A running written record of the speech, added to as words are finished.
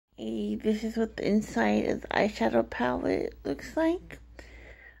This is what the inside of the eyeshadow palette looks like.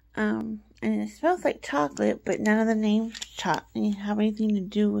 And it smells like chocolate, but none of the names have anything to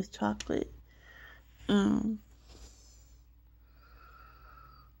do with chocolate. The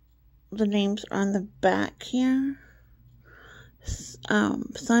names are on the back here.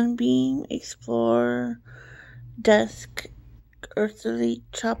 Sunbeam, Explorer, Dusk, Earthly,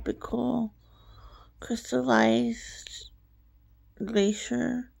 Tropical, Crystallized,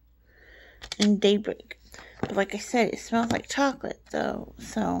 Glacier, and Daybreak. But like I said, it smells like chocolate though,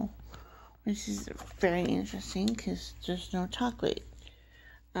 so this is very interesting because there's no chocolate.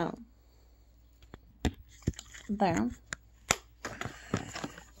 There.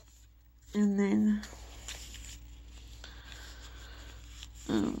 And then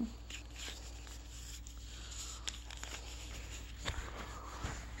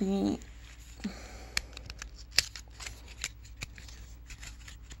the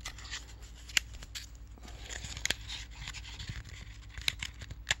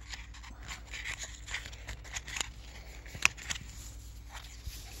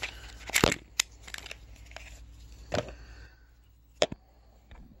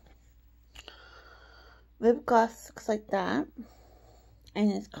lip gloss looks like that,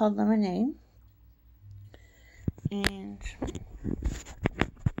 and it's called Lemonade. And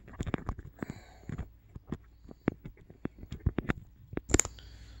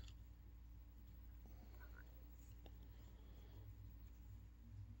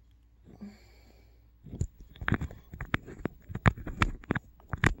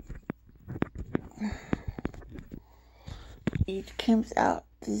it comes out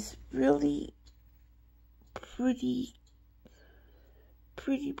this really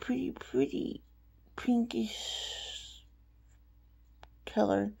pretty pinkish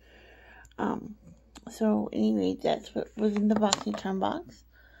color. So anyway, that's what was in the Boxy Charm box.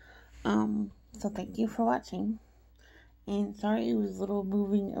 So thank you for watching. And sorry it was a little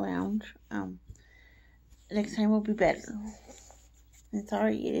moving around. Next time will be better. And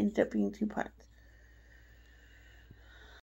sorry it ended up being 2 parts.